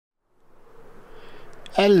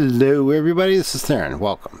Hello everybody, this is Theron.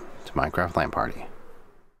 Welcome to Minecraft LAN Party.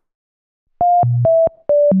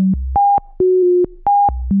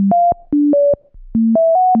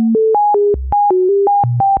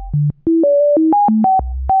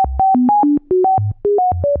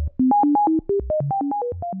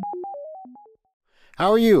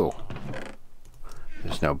 How are you?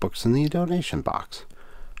 There's no books in the donation box.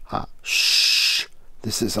 Shh!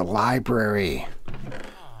 This is a library.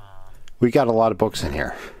 We got a lot of books in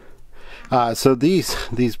here. So these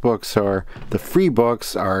books are, the free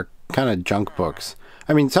books are kind of junk books.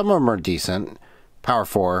 I mean, some of them are decent. Power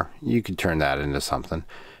 4, you could turn that into something.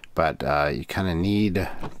 But you kind of need...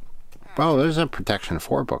 Well, there's a Protection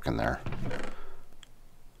 4 book in there.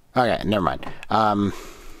 Okay, never mind.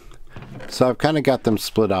 So I've kind of got them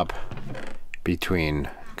split up between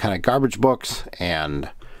kind of garbage books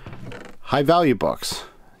and high-value books.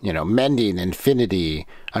 You know, Mending, Infinity,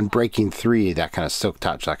 Unbreaking 3, that kind of Silk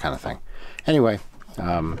Touch, that kind of thing. Anyway,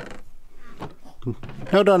 no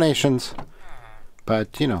donations,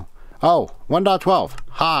 but, you know. Oh, 1.12.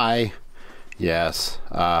 Hi. Yes.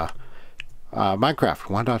 Minecraft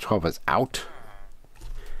 1.12 is out.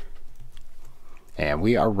 And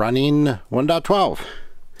we are running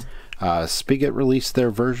 1.12. Spigot released their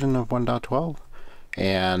version of 1.12.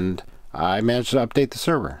 And I managed to update the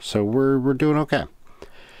server. So we're doing okay.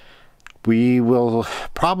 We will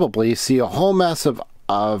probably see a whole mess of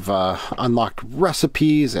unlocked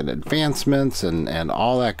recipes and advancements and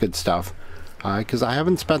all that good stuff, because I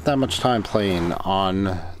haven't spent that much time playing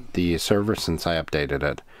on the server since I updated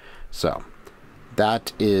it. So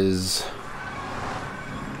that is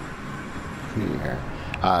here.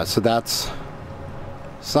 So that's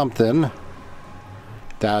something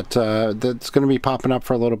that that's going to be popping up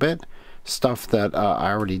for a little bit. Stuff that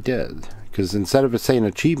I already did. Because instead of it saying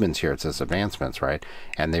achievements here, it says advancements, right?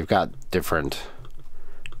 And they've got different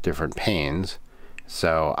panes.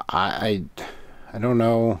 So I don't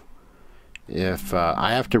know if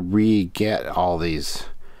I have to re-get all these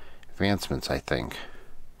advancements, I think.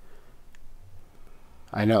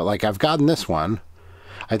 I know, like, I've gotten this one.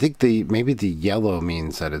 I think maybe the yellow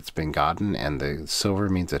means that it's been gotten and the silver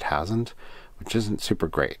means it hasn't, which isn't super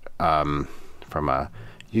great. From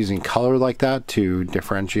using color like that to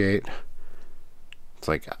differentiate. It's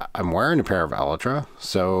like, I'm wearing a pair of Elytra,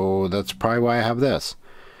 so that's probably why I have this.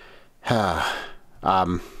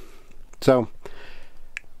 So,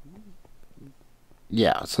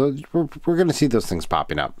 yeah, so we're going to see those things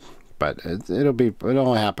popping up. But it'll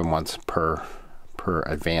only happen once per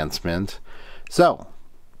advancement. So,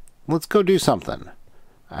 let's go do something.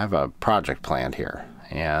 I have a project planned here,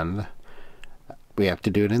 and we have to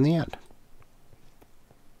do it in the end.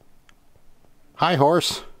 Hi,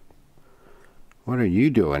 horse. What are you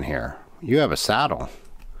doing here? You have a saddle.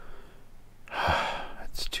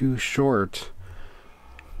 It's too short.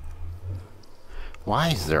 Why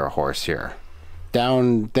is there a horse here?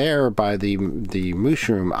 Down there by the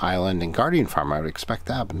Mushroom Island and Guardian Farm, I would expect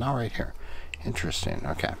that, but not right here. Interesting.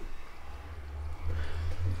 Okay.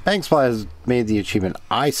 Banksply has made the achievement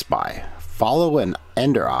I Spy. Follow an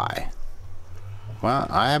Ender Eye. Well,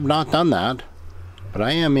 I have not done that, but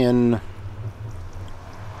I am in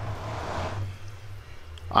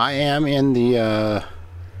the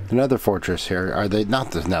Nether Fortress here. Are they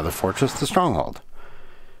not the Nether Fortress, the Stronghold?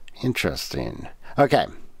 Interesting. Okay.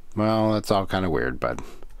 Well, that's all kind of weird, but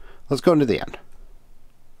let's go into the end.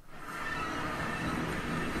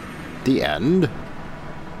 The end.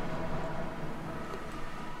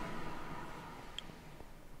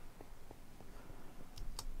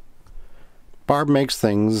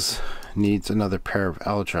 BarbMakesThings needs another pair of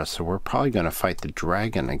Elytra, so we're probably going to fight the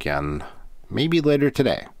dragon again. Maybe later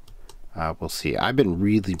today. We'll see. I've been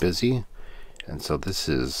really busy, and so this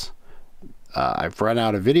is... I've run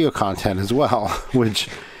out of video content as well, which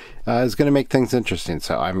is going to make things interesting.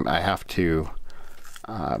 So I have to...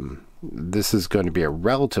 this is going to be a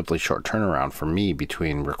relatively short turnaround for me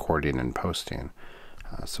between recording and posting.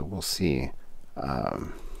 So we'll see.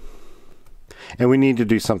 And we need to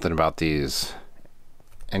do something about these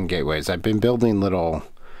end gateways. I've been building little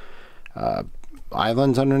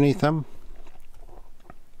islands underneath them.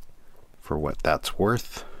 For what that's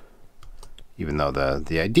worth, even though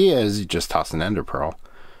the idea is you just toss an ender pearl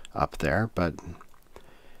up there. But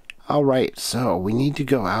all right, so we need to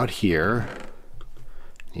go out here.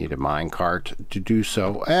 Need a minecart to do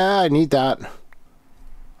so. I need that.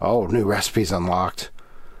 Oh, new recipes unlocked.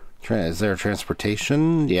 Is there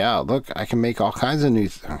transportation? Yeah, look, I can make all kinds of new...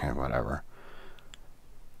 Okay, whatever.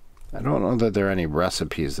 I don't know that there are any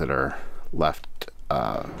recipes that are left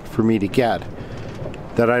for me to get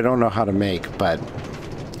that I don't know how to make, but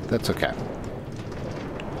that's okay.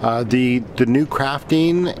 The new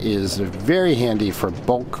crafting is very handy for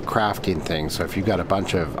bulk crafting things. So if you've got a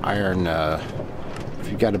bunch of iron,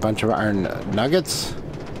 nuggets,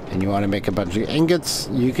 and you want to make a bunch of ingots,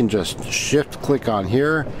 you can just shift click on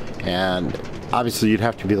here, and obviously you'd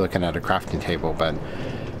have to be looking at a crafting table, but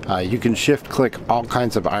you can shift click all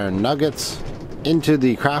kinds of iron nuggets into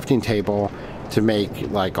the crafting table to make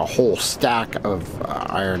like a whole stack of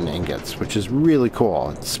iron ingots, which is really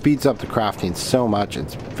cool. It speeds up the crafting so much.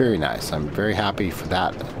 It's very nice. I'm very happy for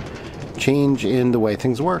that change in the way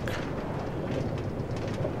things work.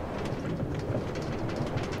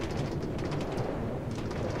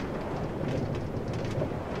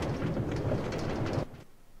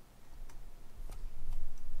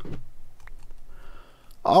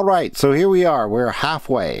 All right, so here we are. We're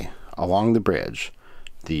halfway along the bridge.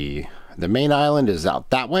 The main island is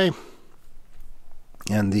out that way,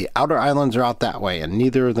 and the outer islands are out that way, and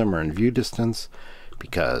neither of them are in view distance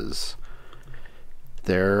because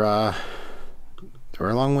they're a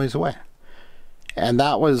long ways away. And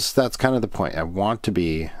that's kind of the point. I want to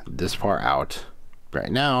be this far out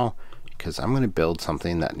right now because I'm going to build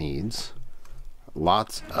something that needs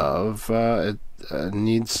lots of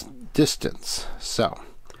needs distance. So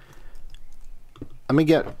let me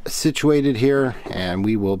get situated here and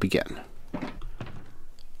we will begin.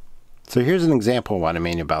 So here's an example of what I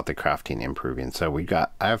mean about the crafting improving. So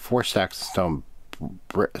I have 4 stacks of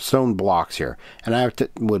stone blocks here, and I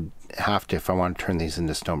would have to, if I want to turn these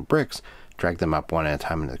into stone bricks, drag them up one at a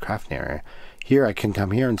time into the crafting area. Here I can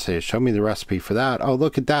come here and say, show me the recipe for that. Oh,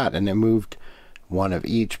 look at that, and it moved one of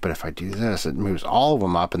each. But if I do this, it moves all of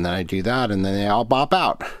them up, and then I do that, and then they all bop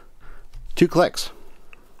out. 2 clicks.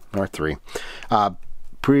 Or 3.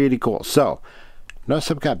 Pretty cool. So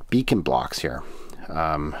notice I've got beacon blocks here.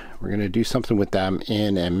 We're going to do something with them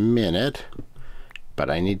in a minute, but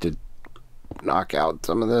I need to knock out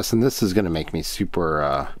some of this, and this is going to make me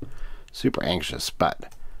super anxious.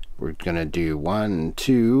 But we're going to do 1,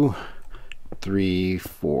 2, 3,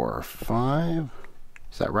 4, 5.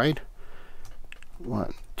 Is that right?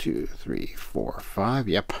 1, 2, 3, 4, 5.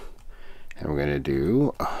 Yep. And we're going to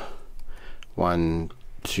do 1,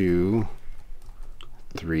 2,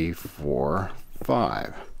 3, 4,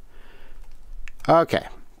 5. Okay,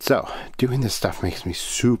 so doing this stuff makes me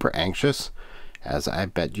super anxious, as I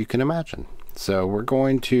bet you can imagine. So we're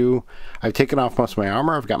going to, I've taken off most of my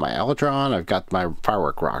armor, I've got my elytra on, I've got my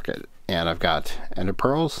firework rocket, and I've got ender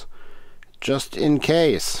pearls, just in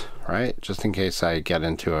case, right? Just in case I get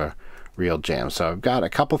into a real jam. So I've got a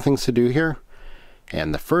couple things to do here,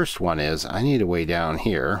 and the first one is I need a way down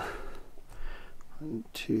here. 1,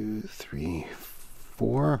 2, 3,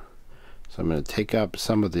 4. So I'm going to take up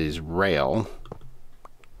some of these rail.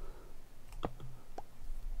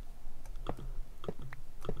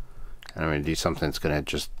 And I'm going to do something that's going to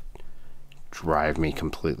just drive me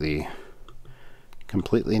completely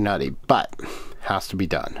nutty, but has to be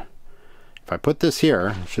done. If I put this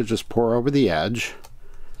here, it should just pour over the edge.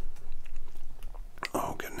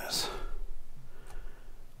 Oh goodness.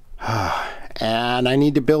 And I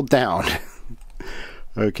need to build down.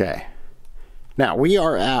 Okay. Now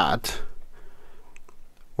we're at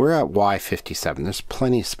Y57. There's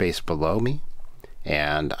plenty of space below me,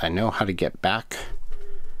 and I know how to get back,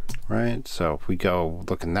 right? So if we go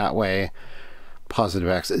looking that way, positive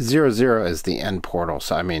X, 0, 0 is the end portal.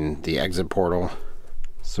 So I mean the exit portal.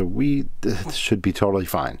 So this should be totally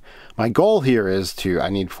fine. My goal here is I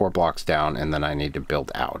need 4 blocks down, and then I need to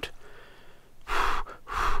build out.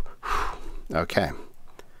 Okay.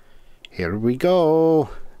 Here we go.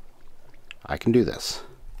 I can do this.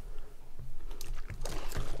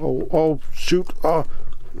 Oh, shoot. Oh.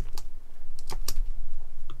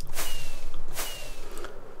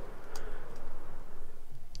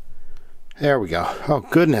 There we go. Oh,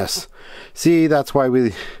 goodness. See, that's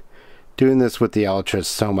why doing this with the elytra is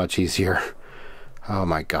so much easier. Oh,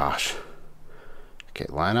 my gosh. Okay,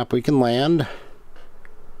 line up. We can land.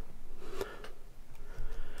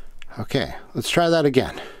 Okay, let's try that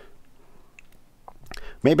again.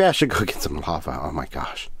 Maybe I should go get some lava. Oh my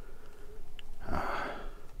gosh.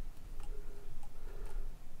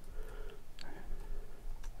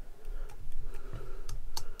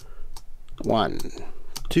 1,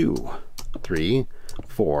 2, 3,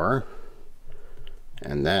 4,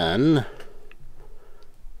 and then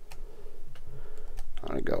I'm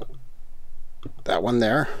gonna go that one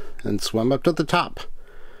there and swim up to the top.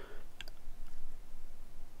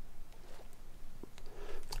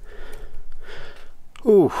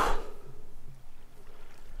 Ooh.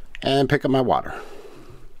 And pick up my water.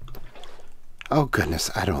 Oh goodness,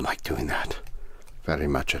 I don't like doing that very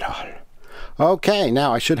much at all. Okay,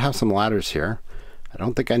 now I should have some ladders here. I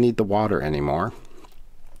don't think I need the water anymore.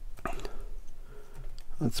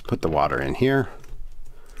 Let's put the water in here.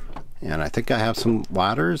 And I think I have some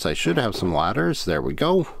ladders. I should have some ladders. There we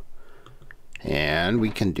go. And we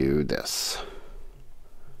can do this.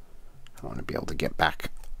 I want to be able to get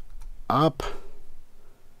back up.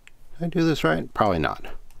 Did I do this right? Probably not.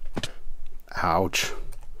 Ouch.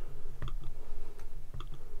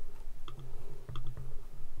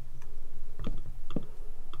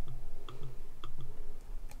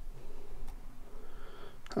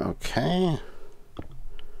 Okay.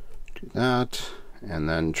 Do that. And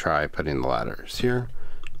then try putting the ladders here.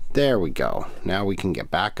 There we go. Now we can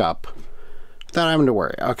get back up without having to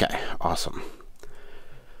worry. Okay, awesome.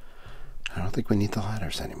 I don't think we need the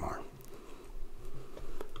ladders anymore.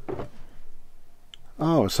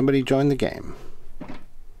 Oh, somebody joined the game.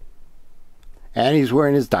 And he's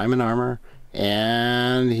wearing his diamond armor.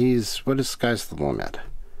 And he's... what is Sky's the Limit?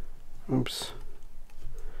 Oops.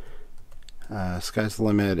 Sky's the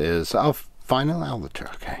Limit is... oh, final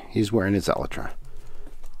Elytra. Okay, he's wearing his Elytra.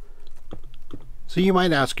 So you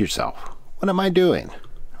might ask yourself, what am I doing?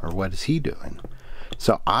 Or what is he doing?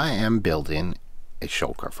 So I am building a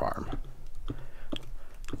shulker farm.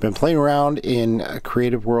 I've been playing around in a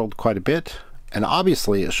creative world quite a bit. And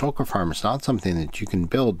obviously a shulker farm is not something that you can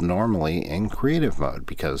build normally in creative mode,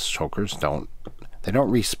 because shulkers don't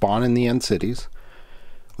respawn in the end cities,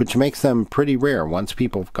 which makes them pretty rare. Once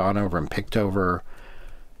people have gone over and picked over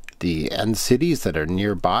the end cities that are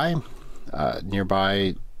nearby,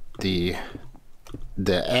 the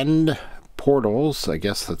end portals, I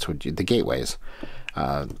guess that's what the gateways,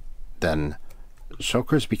 then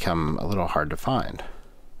shulkers become a little hard to find.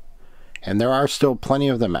 And there are still plenty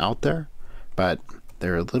of them out there, but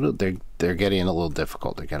they're getting a little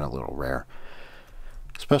difficult. They're getting a little rare,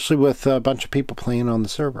 especially with a bunch of people playing on the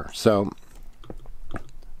server. So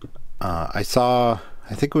I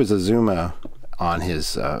think it was Azuma on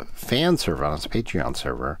his fan server, on his Patreon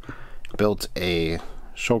server, built a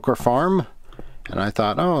shulker farm, and I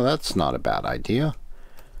thought, oh, that's not a bad idea.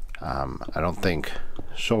 I don't think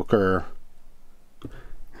shulker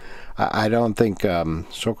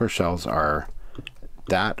shells are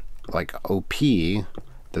that like OP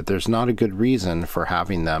that there's not a good reason for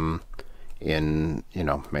having them in, you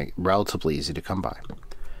know, relatively easy to come by.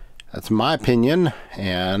 That's my opinion,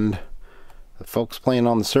 and the folks playing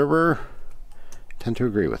on the server tend to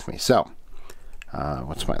agree with me. So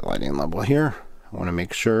what's my lighting level here? I want to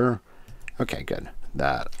make sure, okay, good,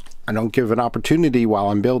 that I don't give an opportunity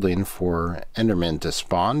while I'm building for Endermen to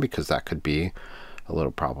spawn, because that could be a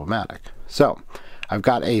little problematic. So I've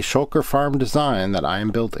got a shulker farm design that I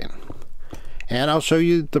am building, and I'll show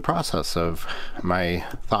you the process of my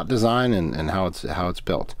thought design and how it's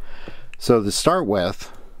built. So to start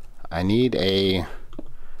with, I need a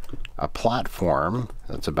platform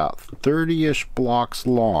that's about 30-ish blocks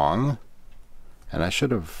long, and I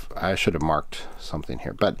should have marked something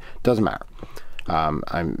here, but it doesn't matter.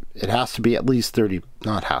 It has to be at least 30,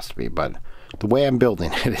 not has to be, but the way I'm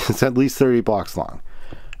building it is at least 30 blocks long.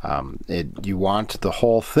 You want the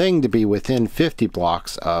whole thing to be within 50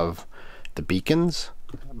 blocks of the beacons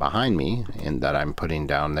behind me, and that I'm putting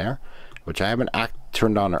down there, which I haven't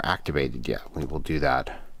turned on or activated yet. We will do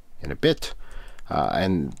that in a bit.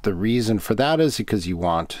 And the reason for that is because you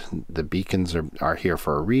want the beacons are here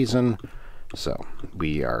for a reason. So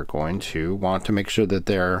we are going to want to make sure that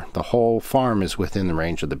the whole farm is within the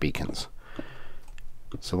range of the beacons.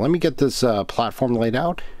 So let me get this platform laid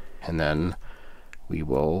out, and then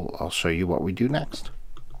I'll show you what we do next.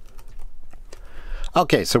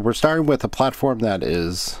 Okay, so we're starting with a platform that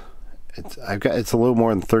is, it's a little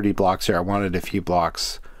more than 30 blocks here. I wanted a few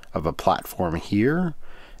blocks of a platform here,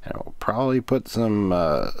 and I'll probably put some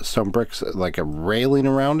stone bricks, like a railing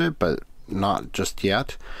around it, but not just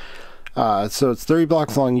yet. So it's 30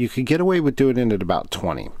 blocks long. You could get away with doing it at about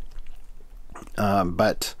 20.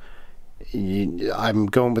 But I'm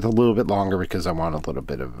going with a little bit longer because I want a little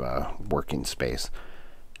bit of working space.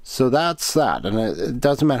 So that's that. And it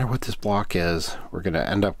doesn't matter what this block is. We're going to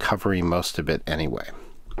end up covering most of it anyway.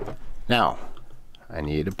 Now, I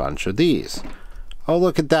need a bunch of these. Oh,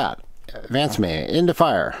 look at that. Advance me into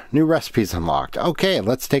fire. New recipes unlocked. Okay,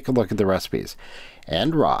 let's take a look at the recipes.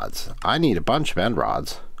 End rods. I need a bunch of end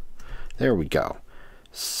rods. There we go.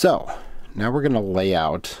 So now we're going to lay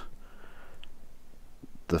out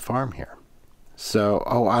the farm here. So,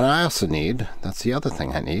 oh, and I also need, that's the other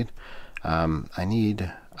thing I need. I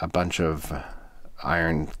need a bunch of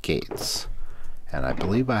iron gates. And I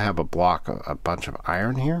believe I have a bunch of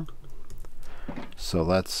iron here. So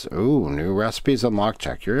let's, ooh, new recipes unlocked.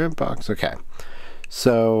 Check your inbox. Okay.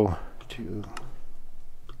 So,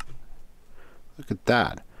 Look at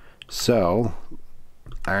that. So,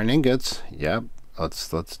 iron ingots. Yep.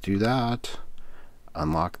 Let's do that.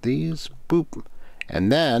 Unlock these. Boop.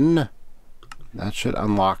 And then that should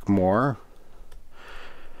unlock more.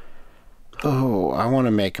 Oh, I want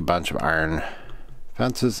to make a bunch of iron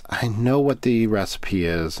fences. I know what the recipe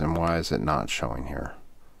is, and why is it not showing here?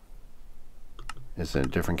 Is it a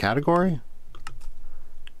different category?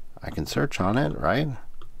 I can search on it, right?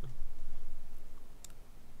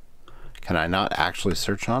 Can I not actually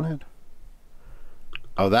search on it?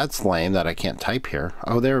 Oh, that's lame that I can't type here.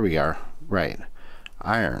 Oh, there we are. Right.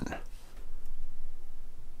 Iron.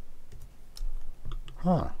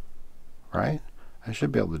 Huh. Right? I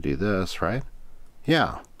should be able to do this, right?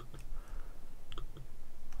 Yeah.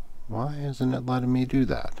 Why isn't it letting me do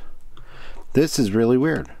that? This is really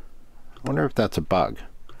weird. I wonder if that's a bug.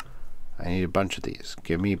 I need a bunch of these.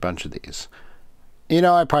 Give me a bunch of these. You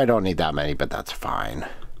know, I probably don't need that many, but that's fine.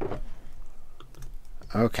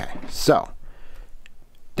 Okay, so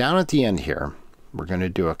down at the end here, we're going to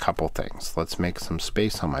do a couple things. Let's make some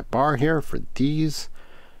space on my bar here for these.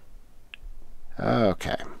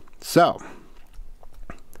 Okay, so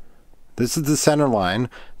this is the center line.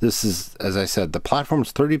 This is, as I said, the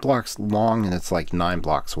platform's 30 blocks long and it's like 9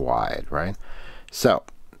 blocks wide, right? So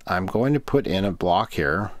I'm going to put in a block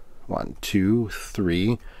here. 1, 2,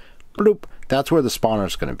 3. Bloop. That's where the spawner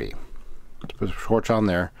is going to be. Let's put a torch on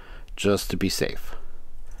there just to be safe.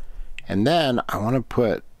 And then I want to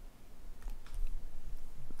put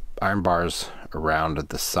iron bars around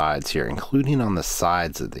the sides here, including on the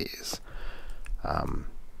sides of these.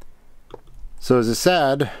 So as I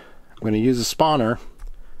said, I'm going to use a spawner,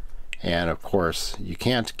 and of course you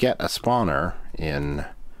can't get a spawner in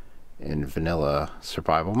vanilla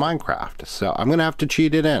survival Minecraft, so I'm going to have to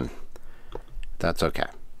cheat it in. That's okay.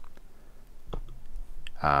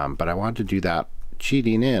 But I want to do that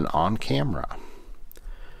cheating in on camera.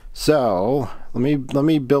 So let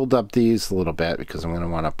me build up these a little bit, because I'm going to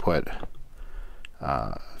want to put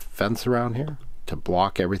a fence around here to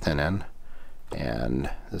block everything in. And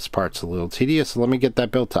this part's a little tedious, so let me get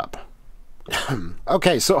that built up.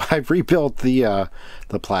 Okay, so I've rebuilt the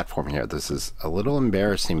platform here. This is a little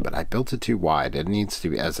embarrassing, but I built it too wide. It needs to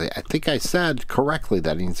be, as I think I said correctly,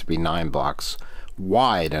 that it needs to be 9 blocks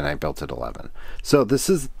wide, and I built it 11. So this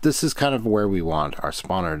is kind of where we want our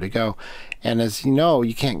spawner to go. And as you know,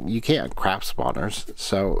 you can't craft spawners,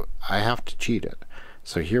 so I have to cheat it.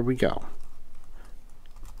 So here we go.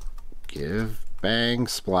 Give bang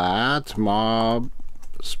splat mob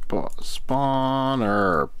spawner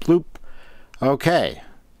bloop. Okay.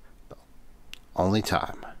 Only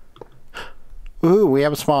time. Ooh, we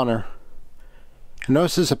have a spawner.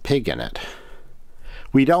 Notice there's a pig in it.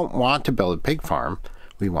 We don't want to build a pig farm.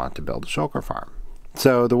 We want to build a shulker farm.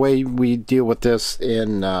 So the way we deal with this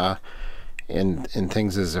in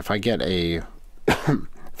things is, if I get a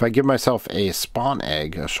if I give myself a spawn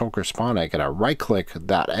egg, a shulker spawn egg, and I right click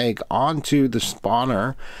that egg onto the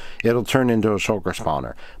spawner, it'll turn into a shulker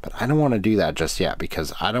spawner. But I don't want to do that just yet,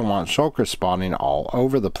 because I don't want shulker spawning all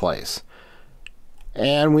over the place.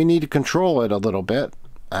 And we need to control it a little bit.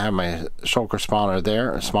 I have my shulker spawner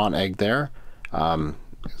there, a spawn egg there,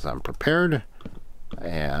 because I'm prepared,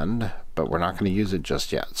 but we're not going to use it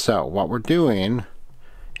just yet. So what we're doing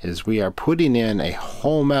is we are putting in a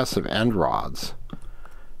whole mess of end rods.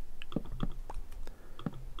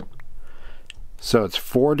 So it's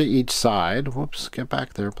 4 to each side. Whoops, get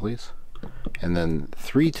back there, please. And then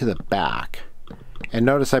 3 to the back. And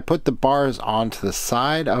notice I put the bars onto the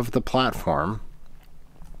side of the platform.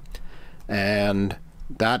 And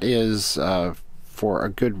that is for a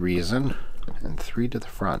good reason. And 3 to the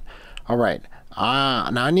front. All right. Now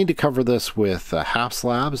I need to cover this with half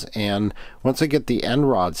slabs. And once I get the end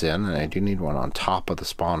rods in, and I do need one on top of the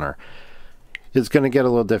spawner, it's going to get a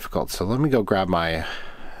little difficult. So let me go grab my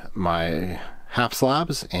half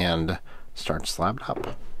slabs and start slabbed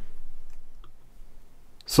up.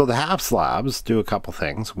 So the half slabs do a couple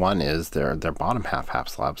things. One is they're bottom half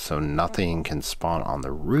slabs, so nothing can spawn on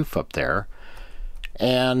the roof up there,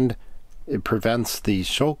 and it prevents the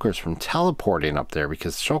shulkers from teleporting up there,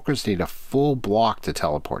 because shulkers need a full block to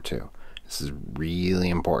teleport to. This is really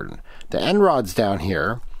important. The end rods down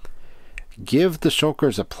here give the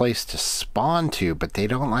shulkers a place to spawn to, but they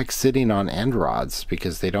don't like sitting on end rods,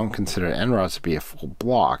 because they don't consider end rods to be a full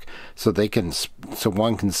block. So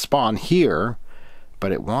one can spawn here,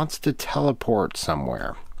 but it wants to teleport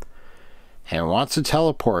somewhere, and it wants to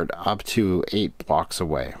teleport up to 8 blocks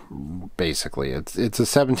away. Basically, it's a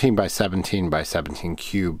 17 by 17 by 17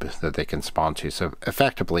 cube that they can spawn to. So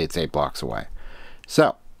effectively, it's 8 blocks away.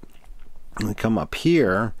 So when we come up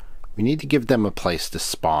here, we need to give them a place to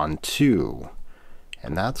spawn to.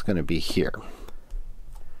 and that's going to be here.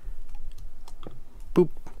 Boop.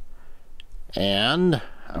 And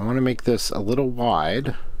I want to make this a little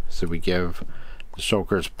wide so we give the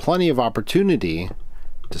shulkers plenty of opportunity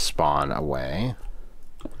to spawn away.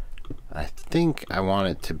 I think I want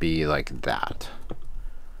it to be like that.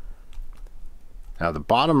 Now the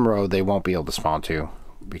bottom row they won't be able to spawn to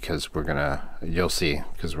because we're gonna, you'll see,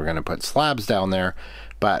 because we're gonna put slabs down there,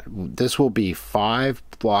 but this will be 5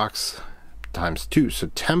 blocks times 2,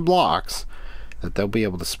 so 10 blocks that they'll be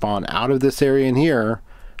able to spawn out of this area in here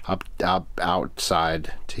up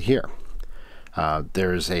outside to here.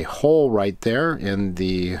 There's a hole right there in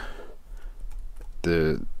the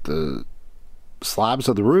slabs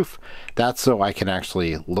of the roof. That's so I can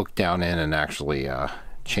actually look down in and actually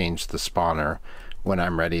change the spawner when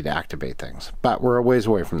I'm ready to activate things. But we're a ways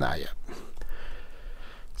away from that yet.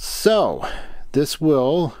 So this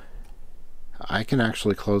will, I can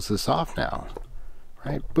actually close this off now.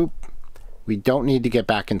 Right, boop. We don't need to get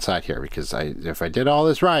back inside here because if I did all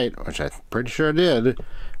this right, which I'm pretty sure I did,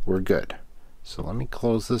 we're good. So let me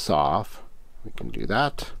close this off. We can do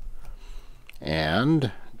that.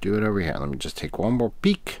 And do it over here. Let me just take one more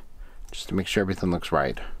peek just to make sure everything looks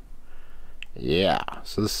right. Yeah,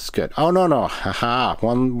 so this is good. Oh, no. Haha.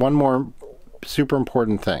 One more super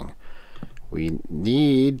important thing. We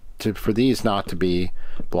need to, for these not to be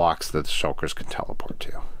blocks that the shulkers can teleport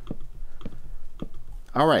to.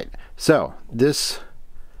 All right, so this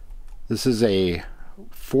is a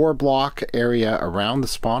 4-block area around the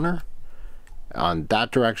spawner on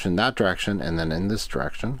that direction, and then in this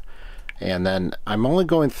direction. And then I'm only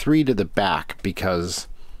going 3 to the back because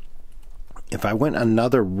if I went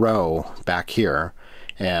another row back here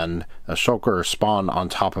and a shulker spawned on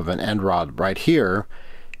top of an end rod right here,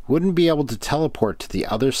 wouldn't be able to teleport to the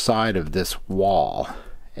other side of this wall.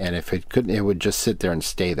 And if it couldn't, it would just sit there and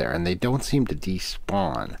stay there, and they don't seem to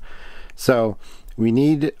despawn. So we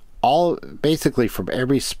need all, basically from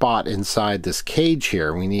every spot inside this cage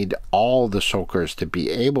here, we need all the shulkers to be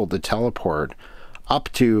able to teleport up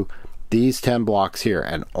to these 10 blocks here,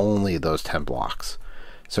 and only those 10 blocks.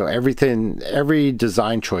 So everything, every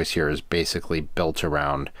design choice here is basically built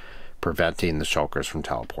around preventing the shulkers from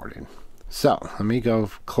teleporting. So let me go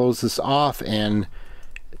close this off and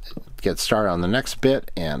get started on the next bit,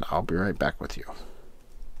 and I'll be right back with you.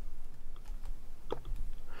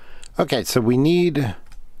 Okay, so we need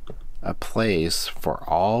a place for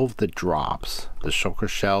all of the drops, the shulker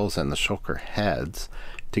shells and the shulker heads,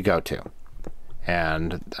 to go to.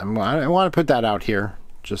 And I want to put that out here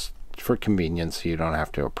just for convenience so you don't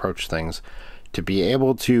have to approach things to be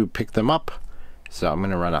able to pick them up. So I'm going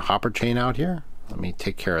to run a hopper chain out here. Let me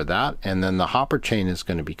take care of that. And then the hopper chain is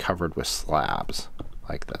going to be covered with slabs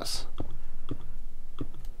like this.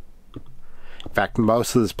 In fact,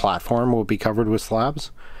 most of this platform will be covered with slabs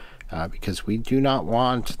because we do not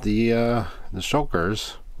want the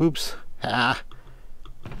shulkers. Oops.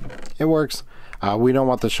 It works. We don't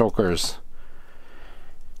want the shulkers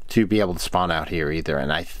to be able to spawn out here either,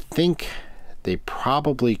 and I think they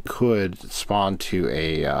probably could spawn to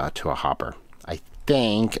a hopper. I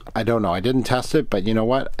think, I don't know, I didn't test it, but you know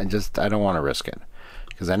what, I don't want to risk it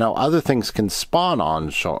because I know other things can spawn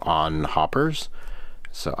on hoppers,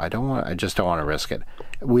 so I just don't want to risk it.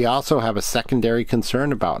 We also have a secondary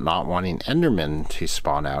concern about not wanting Endermen to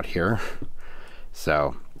spawn out here,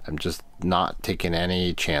 so I'm just not taking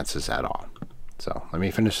any chances at all. So let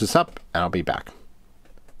me finish this up and I'll be back.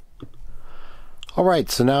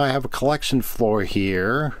 Alright, so now I have a collection floor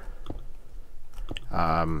here.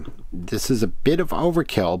 This is a bit of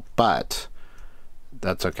overkill, but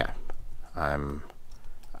that's okay.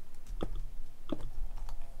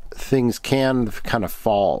 Things can kind of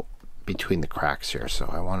fall between the cracks here, so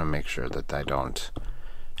I want to make sure that I don't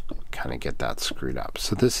kind of get that screwed up.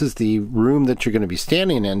 So this is the room that you're going to be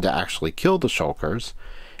standing in to actually kill the shulkers,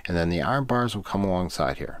 and then the iron bars will come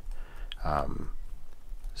alongside here.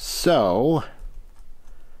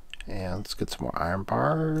 And let's get some more iron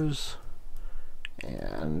bars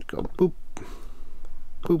and go boop,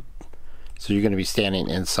 boop. So you're going to be standing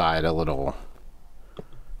inside a little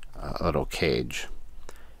cage.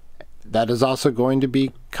 That is also going to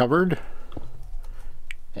be covered.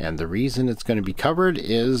 And the reason it's going to be covered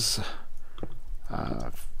is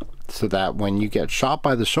so that when you get shot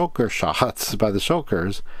by the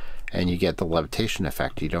shulkers, and you get the levitation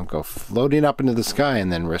effect, you don't go floating up into the sky and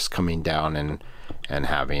then risk coming down and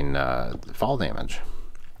having fall damage.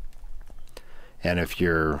 And if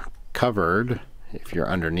you're covered, if you're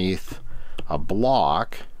underneath a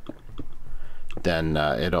block, then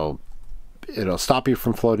it'll stop you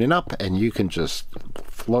from floating up, and you can just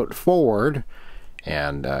float forward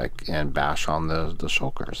and bash on the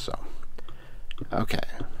shulkers. So okay,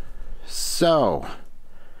 so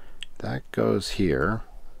that goes here,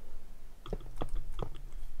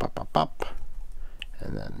 pop pop pop,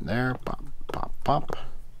 and then there, pop pop pop,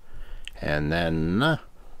 and then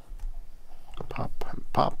pop and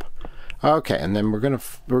pop. Okay, and then we're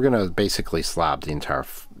gonna basically slab the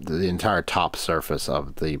entire top surface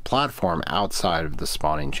of the platform outside of the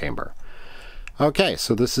spawning chamber. Okay,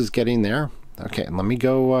 so this is getting there. Okay, let me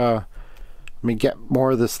go. Let me get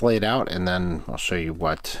more of this laid out, and then I'll show you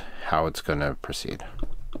how it's gonna proceed.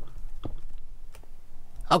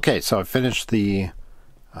 Okay, so I finished the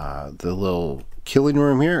little killing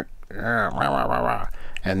room here,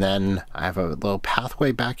 and then I have a little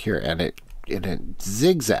pathway back here, and it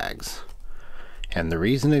zigzags. And the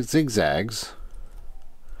reason it zigzags,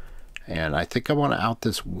 and I think I want to out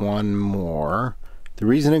this one more. The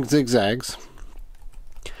reason it zigzags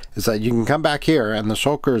is that you can come back here, and the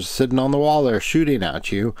shulkers sitting on the wall there shooting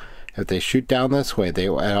at you. If they shoot down this way, they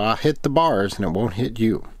will hit the bars, and it won't hit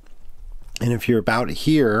you. And if you're about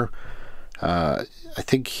here, I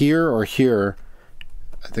think here or here,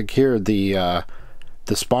 I think here the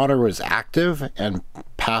spawner was active, and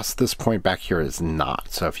past this point back here is not.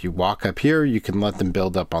 So if you walk up here, you can let them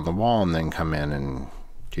build up on the wall and then come in and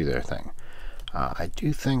do their thing. I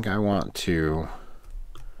do think I want to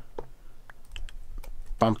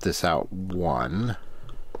bump this out one.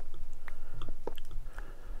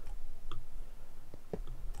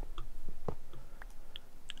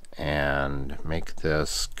 And make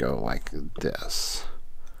this go like this.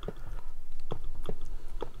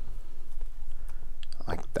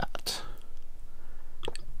 Like that.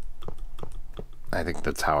 I think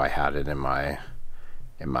that's how I had it in my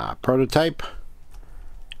prototype.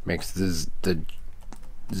 Makes the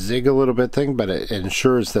zig a little bit thing, but it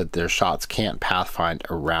ensures that their shots can't pathfind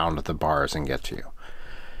around the bars and get to you.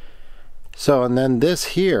 So, and then this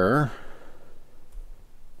here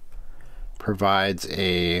provides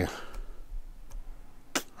a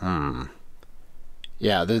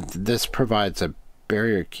this provides a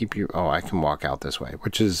barrier to keep you. Oh, I can walk out this way,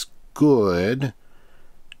 which is good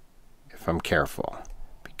if I'm careful,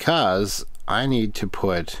 because I need to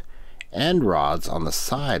put end rods on the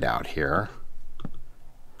side out here,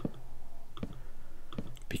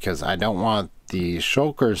 because I don't want the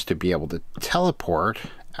shulkers to be able to teleport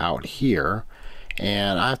out here,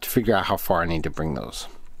 and I have to figure out how far I need to bring those.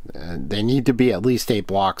 They need to be at least 8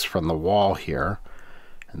 blocks from the wall here,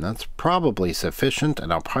 and that's probably sufficient,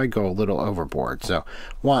 and I'll probably go a little overboard. So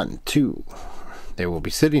 1, 2, they will be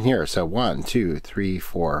sitting here. So 1, 2, 3,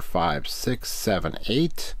 4, 5, 6, 7,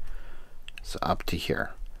 8. So up to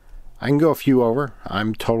here. I can go a few over.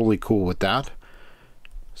 I'm totally cool with that.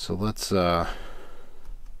 So let's so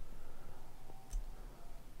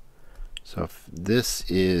if this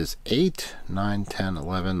is 8, 9, 10,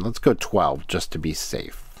 11, let's go 12 just to be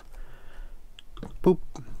safe. Boop.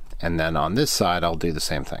 And then on this side, I'll do the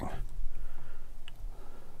same thing.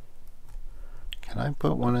 Can I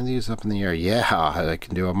put one of these up in the air? Yeah, I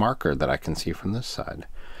can do a marker that I can see from this side.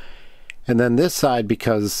 And then this side,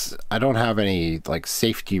 because I don't have any like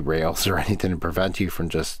safety rails or anything to prevent you from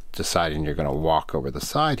just deciding you're going to walk over the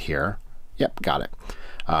side here. Yep, got it.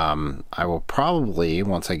 I will probably,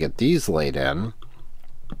 once I get these laid in,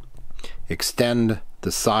 extend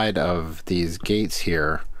the side of these gates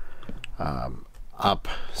here up,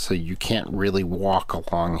 so you can't really walk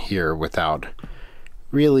along here without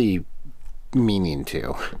really meaning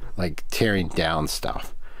to, like tearing down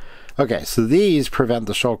stuff. Okay, so these prevent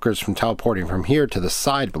the shulkers from teleporting from here to the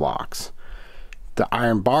side blocks. The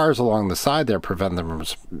iron bars along the side there prevent them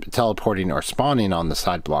from teleporting or spawning on the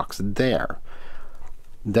side blocks there.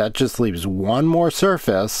 That just leaves one more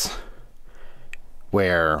surface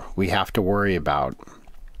where we have to worry about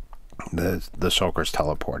the shulkers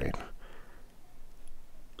teleporting.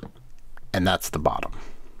 And that's the bottom.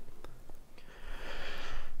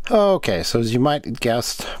 Okay, so as you might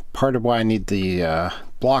guess, part of why I need the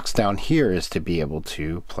blocks down here is to be able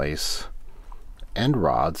to place end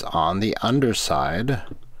rods on the underside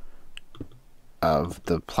of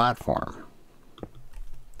the platform.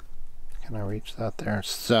 Can I reach that there?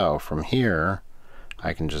 So from here,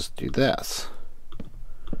 I can just do this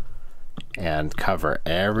and cover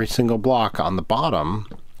every single block on the bottom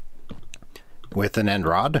with an end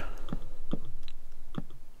rod.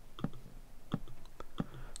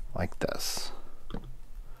 Like this.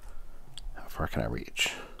 How far can I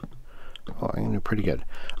reach? Oh, I'm gonna do pretty good.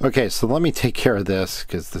 Okay, so let me take care of this,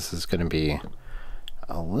 because this is going to be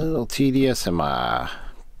a little tedious, and my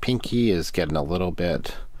pinky is getting a little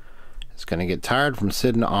bit, it's going to get tired from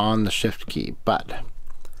sitting on the shift key. But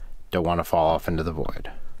don't want to fall off into the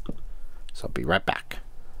void. So I'll be right back.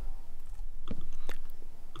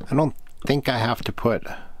 I don't think I have to put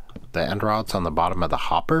the end rods on the bottom of the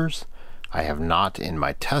hoppers. I have not in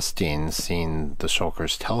my testing seen the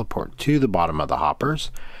shulkers teleport to the bottom of the hoppers,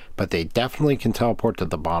 but they definitely can teleport to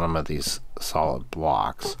the bottom of these solid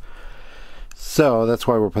blocks. So that's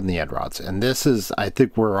why we're putting the end rods. And this is, I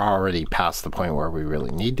think we're already past the point where we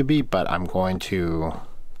really need to be, but I'm going to,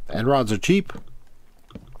 the end rods are cheap,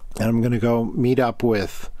 and I'm going to go meet up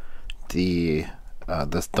with the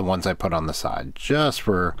ones I put on the side, just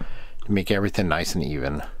to make everything nice and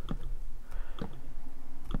even.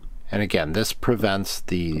 And again, this prevents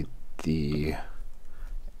the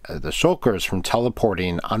shulkers from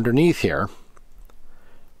teleporting underneath here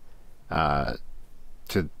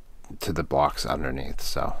to the blocks underneath.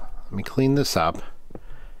 So let me clean this up.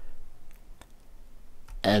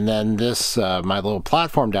 And then this, my little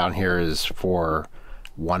platform down here is for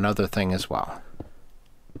one other thing as well.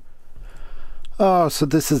 Oh, so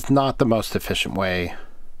this is not the most efficient way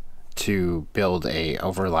to build a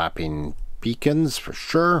overlapping beacons for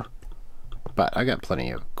sure, but I got plenty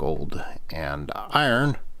of gold and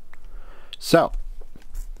iron. So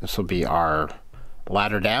this will be our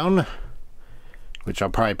ladder down, which I'll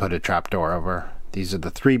probably put a trapdoor over. These are the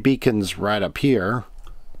 3 beacons right up here.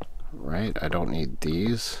 Right, I don't need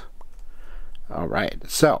these. All right,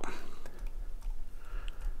 so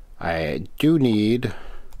I do need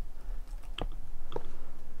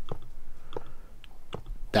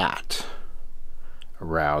that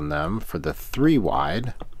around them for the 3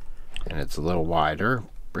 wide, and it's a little wider.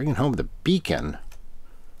 Bringing home the beacon.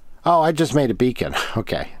 Oh, I just made a beacon.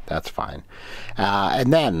 Okay, that's fine.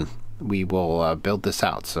 And then we will build this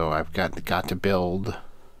out. So I've got to build.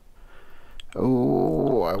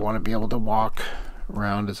 Oh, I want to be able to walk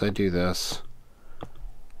around as I do this.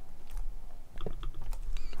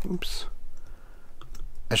 Oops.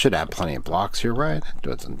 I should have plenty of blocks here, right? It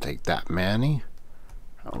doesn't take that many.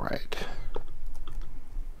 All right.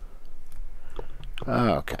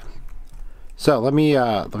 Okay. So let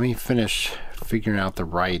me finish figuring out the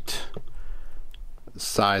right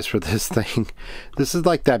size for this thing. This is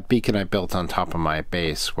like that beacon I built on top of my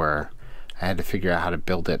base where I had to figure out how to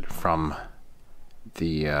build it from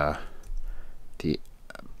the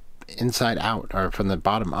inside out, or from the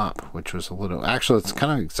bottom up, which was a little, actually it's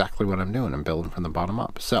kind of exactly what I'm doing. I'm building from the bottom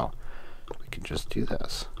up. So we can just do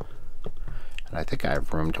this. And I think I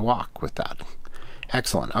have room to walk with that.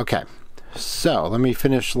 Excellent. Okay. So let me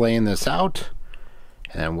finish laying this out,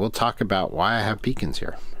 and then we'll talk about why I have beacons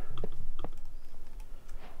here.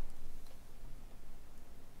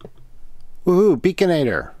 Woohoo,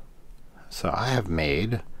 Beaconator! So I have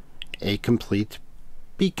made a complete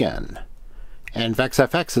beacon. And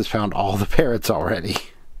VexFX has found all the parrots already.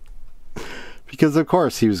 Because of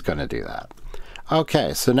course he was going to do that.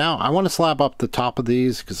 Okay, so now I want to slab up the top of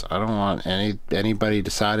these because I don't want anybody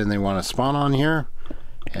deciding they want to spawn on here.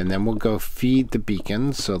 And then we'll go feed the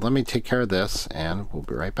beacons. So let me take care of this and we'll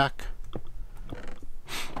be right back.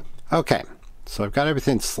 Okay, so I've got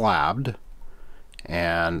everything slabbed.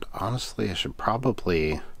 And honestly, I should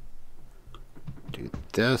probably do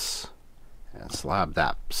this and slab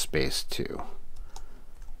that space too.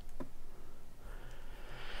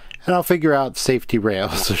 And I'll figure out safety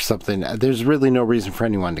rails or something. There's really no reason for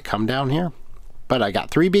anyone to come down here. But I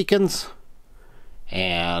got 3 beacons.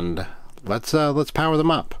 And let's power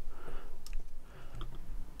them up.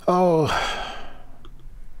 Oh,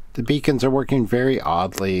 the beacons are working very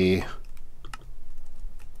oddly.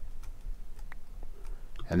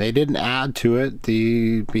 And they didn't add to it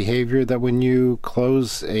the behavior that when you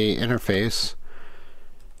close a interface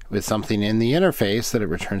with something in the interface, that it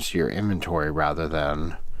returns to your inventory rather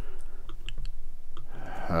than...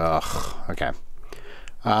 Ugh, okay.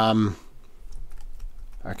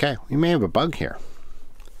 Okay, we may have a bug here.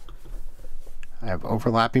 I have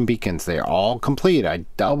overlapping beacons. They are all complete. I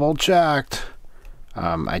double checked.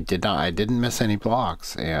 I didn't miss any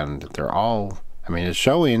blocks, and they're all, I mean, it's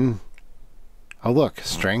showing. Oh look,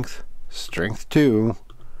 strength 2.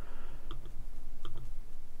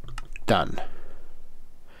 Done.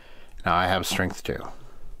 Now I have strength 2.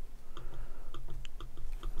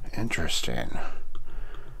 Interesting.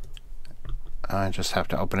 I just have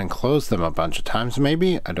to open and close them a bunch of times,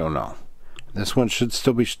 maybe? I don't know. This one should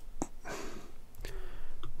still be...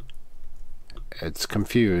 It's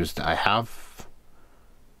confused. I have...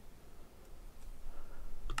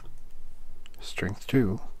 Strength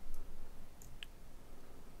 2.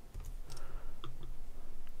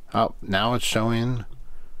 Oh, now it's showing...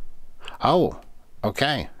 Oh,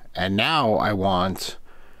 okay. And now I want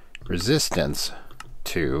resistance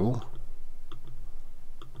 2.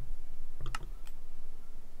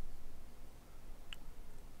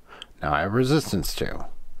 Now I have resistance too.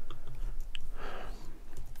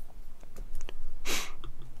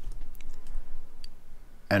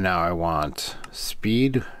 And now I want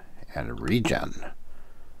speed and regen.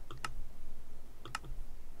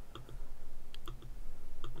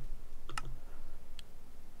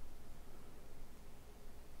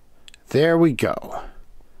 There we go.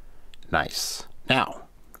 Nice. Now,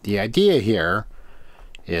 the idea here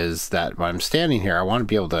is that when I'm standing here, I want to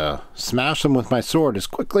be able to smash them with my sword as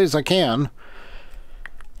quickly as I can.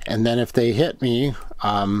 And then if they hit me,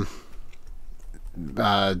 I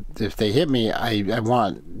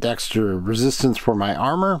want the extra resistance for my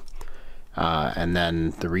armor. And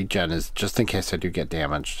then the regen is just in case I do get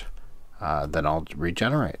damaged. Then I'll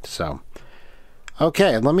regenerate. So,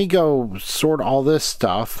 okay, let me go sort all this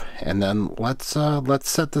stuff, and then let's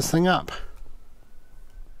set this thing up.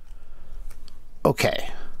 Okay,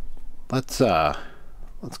 let's go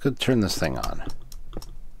turn this thing on.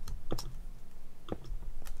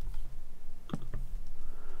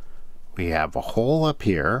 We have a hole up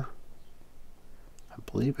here. I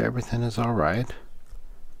believe everything is all right.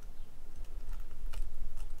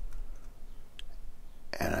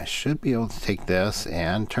 And I should be able to take this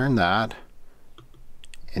and turn that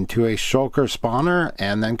into a shulker spawner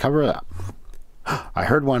and then cover it up. I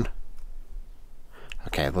heard one.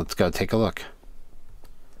 Okay, let's go take a look.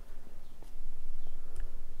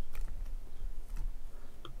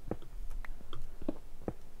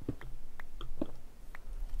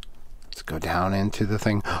 Let's go down into the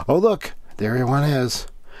thing. Oh, look, there one is.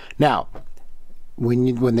 Now,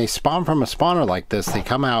 when they spawn from a spawner like this, they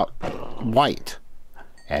come out white.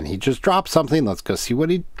 And he just dropped something. Let's go see what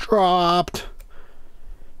he dropped.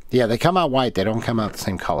 Yeah, they come out white. They don't come out the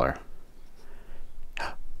same color.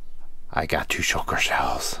 I got 2 shulker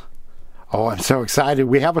shells. Oh, I'm so excited.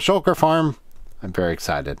 We have a shulker farm. I'm very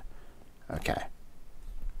excited. Okay.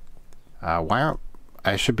 Why aren't...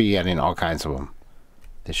 I should be getting all kinds of them.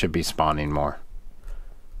 They should be spawning more.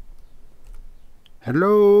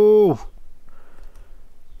 Hello!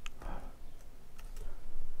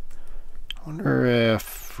 I wonder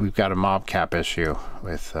if we've got a mob cap issue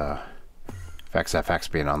with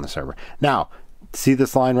VexFX being on the server. Now, see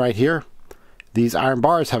this line right here? These iron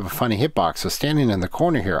bars have a funny hitbox, so standing in the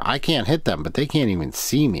corner here, I can't hit them, but they can't even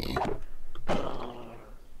see me.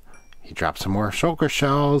 He dropped some more shulker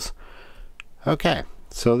shells. Okay,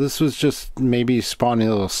 so this was just maybe spawning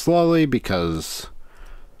a little slowly because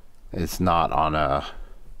it's not on a...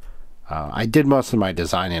 I did most of my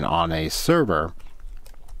designing on a server,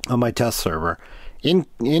 on my test server,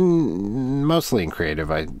 mostly in creative.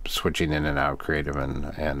 I'm switching in and out creative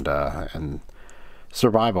and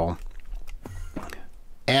survival.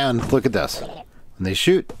 And look at this. When they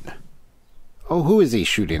shoot... Oh, who is he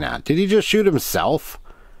shooting at? Did he just shoot himself?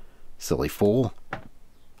 Silly fool.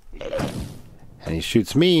 And he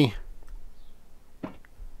shoots me.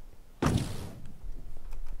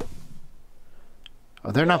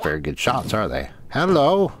 Oh, they're not very good shots, are they?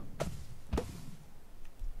 Hello?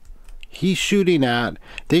 He's shooting at...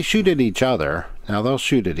 They shoot at each other. Now, they'll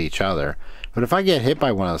shoot at each other. But if I get hit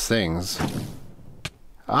by one of those things...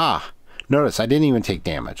 Ah! Notice, I didn't even take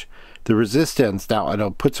damage. The resistance... Now,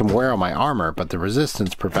 it'll put some wear on my armor, but the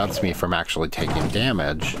resistance prevents me from actually taking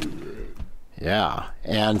damage. Yeah.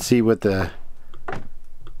 And see what the...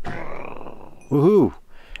 Woohoo!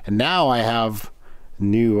 And now I have a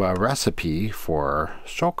new recipe for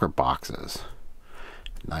shulker boxes.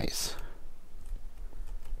 Nice.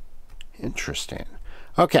 Interesting.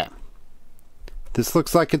 Okay. This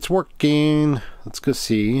looks like it's working. Let's go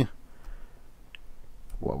see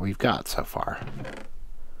what we've got so far.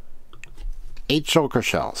 8 shulker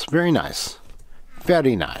shells. Very nice.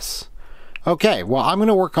 Very nice. Okay, well, I'm going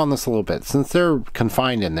to work on this a little bit. Since they're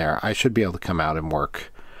confined in there, I should be able to come out and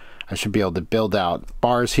work. I should be able to build out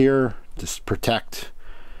bars here, just protect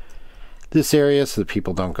this area so that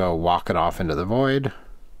people don't go walking off into the void.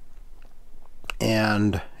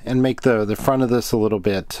 And make the front of this a little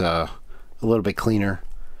bit cleaner,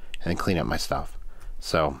 and clean up my stuff.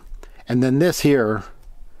 So, and then this here,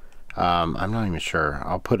 I'm not even sure.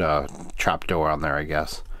 I'll put a trapdoor on there, I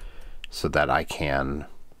guess, so that I can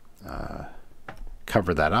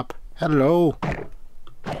cover that up. Hello.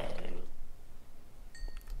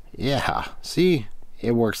 Yeah, see,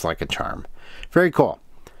 it works like a charm. Very cool.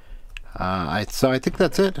 So I think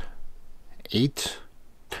that's it.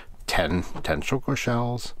 10 shulker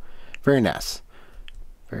shells. Very nice.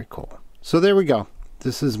 Very cool. So there we go.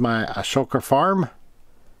 This is my shulker farm,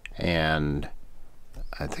 and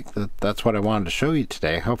I think that's what I wanted to show you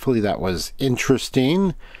today. Hopefully that was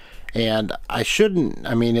interesting. And I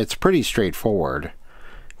mean, it's pretty straightforward.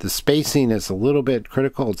 The spacing is a little bit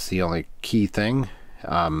critical. It's the only key thing.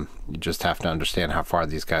 You just have to understand how far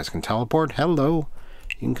these guys can teleport. Hello.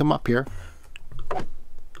 You can come up here.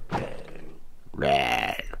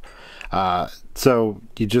 So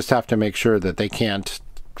you just have to make sure that they can't,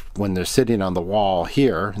 when they're sitting on the wall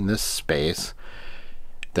here in this space,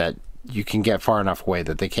 that you can get far enough away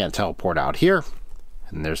that they can't teleport out here.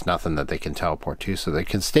 And there's nothing that they can teleport to, so they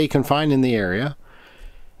can stay confined in the area.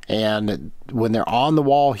 And when they're on the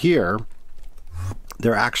wall here,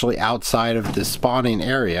 they're actually outside of the spawning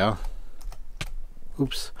area.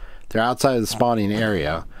 Oops. They're outside of the spawning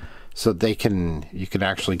area, so you can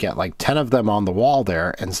actually get like 10 of them on the wall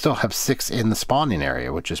there and still have 6 in the spawning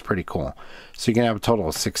area, which is pretty cool. So you can have a total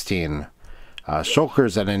of 16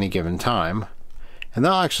 shulkers at any given time. And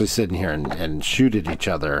they'll actually sit in here and shoot at each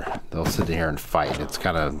other. They'll sit in here and fight. It's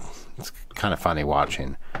kind of funny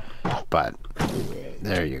watching. But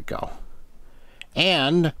there you go.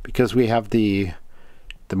 And because we have the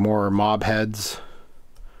more mob heads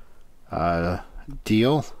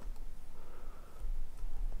deal,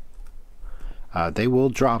 they will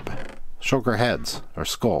drop shulker heads or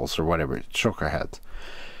skulls or whatever, shulker heads.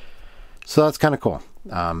 So that's kind of cool.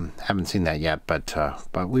 Haven't seen that yet,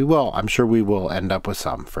 but we will. I'm sure we will end up with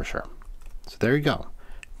some for sure. So there you go.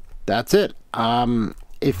 That's it.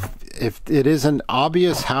 If it isn't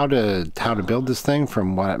obvious how to build this thing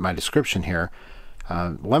from my description here,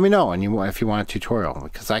 let me know. And if you want a tutorial,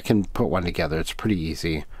 because I can put one together. It's pretty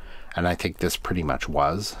easy, and I think this pretty much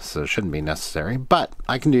was, so it shouldn't be necessary. But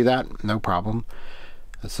I can do that, no problem.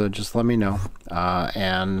 So just let me know.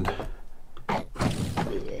 And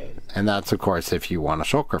that's, of course, if you want a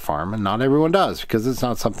shulker farm, and not everyone does, because it's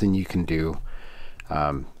not something you can do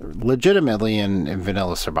legitimately in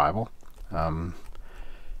vanilla survival.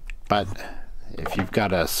 But if you've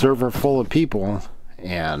got a server full of people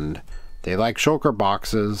and they like shulker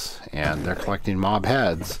boxes and they're collecting mob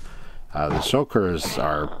heads, the shulkers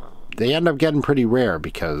they end up getting pretty rare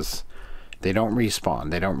because they don't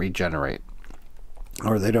respawn, they don't regenerate,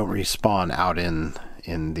 or they don't respawn out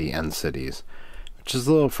in the end cities, which is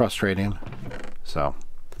a little frustrating. So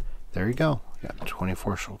there you go. We got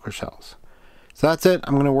 24 shulker shells. So that's it.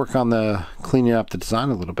 I'm going to work on cleaning up the design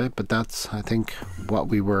a little bit, but that's, I think, what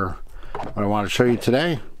I want to show you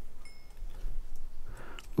today.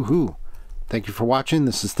 Woohoo! Thank you for watching.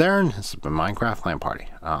 This is Theron. This has been Minecraft LAN Party.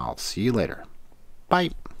 I'll see you later.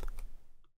 Bye.